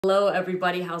Hello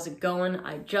everybody, how's it going?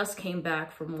 I just came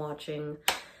back from watching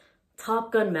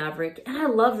Top Gun Maverick and I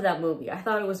loved that movie. I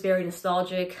thought it was very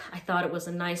nostalgic. I thought it was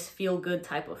a nice feel-good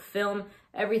type of film.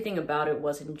 Everything about it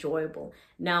was enjoyable.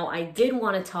 Now, I did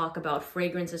want to talk about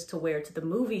fragrances to wear to the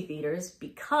movie theaters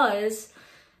because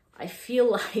I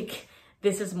feel like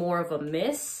this is more of a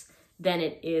miss than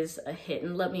it is a hit,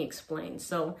 and let me explain.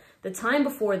 So the time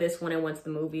before this, when I went to the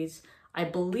movies, I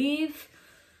believe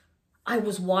I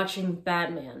was watching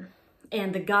Batman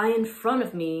and the guy in front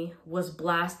of me was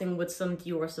blasting with some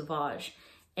Dior Sauvage.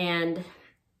 And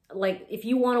like, if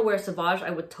you want to wear Sauvage, I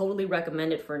would totally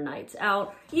recommend it for nights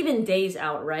out, even days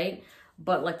out, right?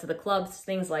 But like to the clubs,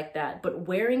 things like that. But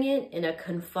wearing it in a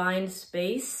confined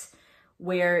space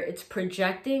where it's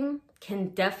projecting can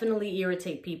definitely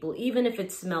irritate people. Even if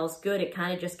it smells good, it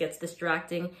kind of just gets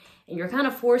distracting and you're kind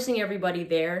of forcing everybody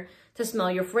there to smell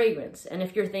your fragrance. And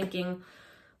if you're thinking,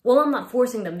 well, I'm not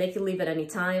forcing them, they can leave at any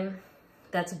time,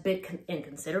 that's a bit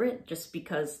inconsiderate just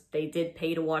because they did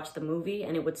pay to watch the movie,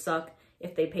 and it would suck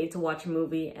if they paid to watch a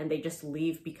movie and they just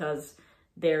leave because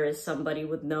there is somebody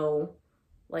with no,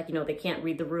 like, you know, they can't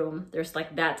read the room. There's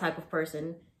like that type of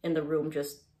person in the room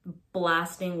just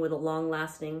blasting with a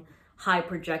long-lasting,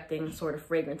 high-projecting sort of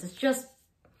fragrance. It's just,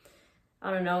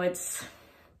 I don't know, it's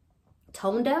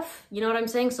tone deaf, you know what I'm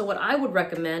saying? So what I would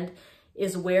recommend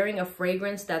is wearing a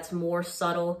fragrance that's more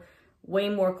subtle, way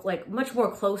more, like, much more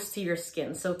close to your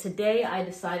skin. So today I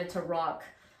decided to rock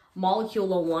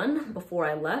Molecule 01 before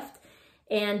I left.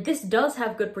 And this does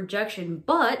have good projection,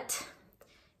 but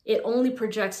it only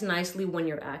projects nicely when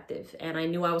you're active. And I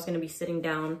knew I was going to be sitting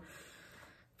down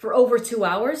for over 2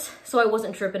 hours, so I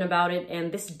wasn't tripping about it.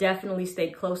 And this definitely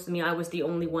stayed close to me. I was the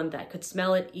only one that could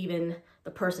smell it. Even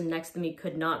the person next to me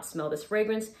could not smell this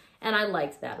fragrance. And I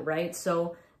liked that, right?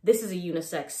 So this is a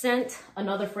unisex scent.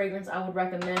 Another fragrance I would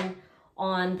recommend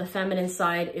on the feminine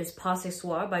side is Pas Ce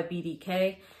Soir by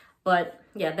BDK. But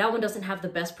yeah, that one doesn't have the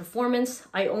best performance.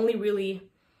 I only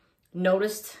really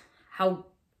noticed how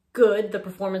good the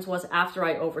performance was after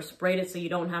I oversprayed it, so you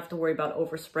don't have to worry about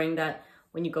overspraying that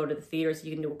when you go to the theaters.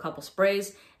 You can do a couple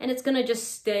sprays and it's gonna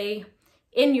just stay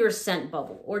in your scent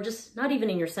bubble, or just not even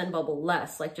in your scent bubble,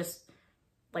 less, like just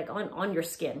like on your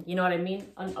skin. You know what I mean?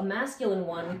 A masculine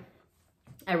one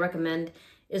I recommend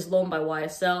is L'Homme by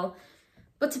YSL.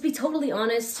 But to be totally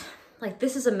honest, like,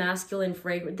 this is a masculine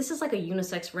fragrance. This is like a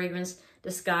unisex fragrance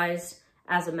disguised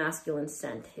as a masculine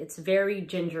scent. It's very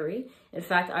gingery. In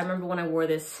fact, I remember when I wore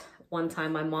this one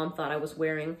time, my mom thought I was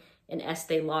wearing an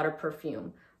Estee Lauder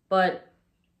perfume. But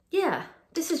yeah,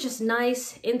 this is just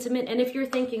nice, intimate. And if you're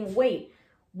thinking, wait,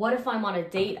 what if I'm on a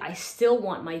date? I still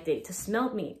want my date to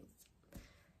smell me.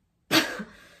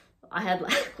 I had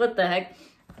like, what the heck?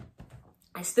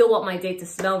 I still want my date to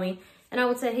smell me. And I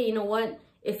would say, hey, you know what?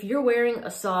 If you're wearing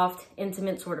a soft,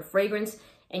 intimate sort of fragrance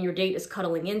and your date is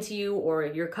cuddling into you or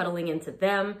you're cuddling into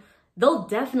them, they'll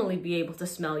definitely be able to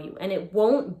smell you. And it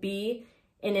won't be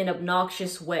in an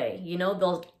obnoxious way. You know,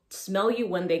 they'll smell you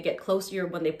when they get close to you,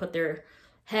 when they put their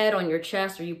head on your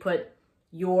chest, or you put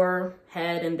your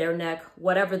head in their neck,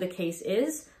 whatever the case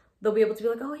is, they'll be able to be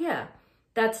like, oh yeah,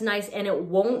 that's nice. And it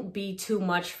won't be too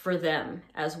much for them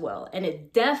as well. And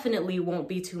it definitely won't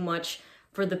be too much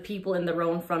for the people in the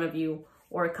row in front of you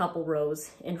or a couple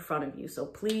rows in front of you. So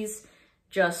please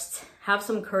just have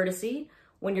some courtesy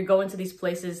when you're going to these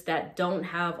places that don't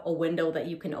have a window that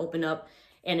you can open up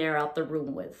and air out the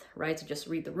room with, right? So just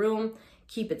read the room,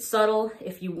 keep it subtle.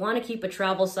 If you want to keep a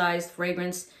travel-sized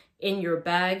fragrance in your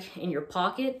bag, in your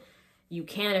pocket, you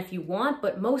can if you want,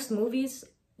 but most movies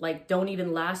like don't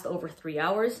even last over 3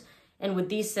 hours. And with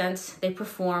these scents, they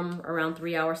perform around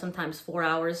 3 hours, sometimes 4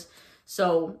 hours.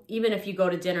 So even if you go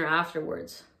to dinner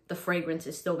afterwards, the fragrance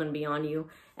is still going to be on you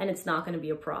and it's not going to be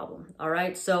a problem. All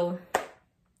right. So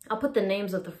I'll put the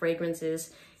names of the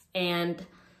fragrances and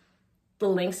the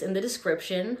links in the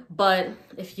description. But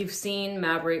if you've seen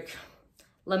Maverick,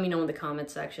 let me know in the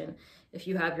comment section. If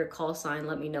you have your call sign,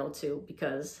 let me know too,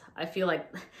 because I feel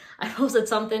like I posted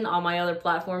something on my other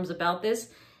platforms about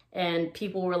this and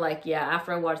people were like, yeah,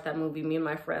 after I watched that movie, me and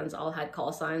my friends all had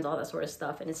call signs, all that sort of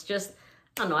stuff. And it's just,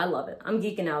 I don't know, I love it. I'm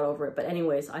geeking out over it. But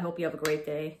anyways, I hope you have a great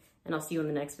day and I'll see you in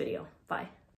the next video. Bye.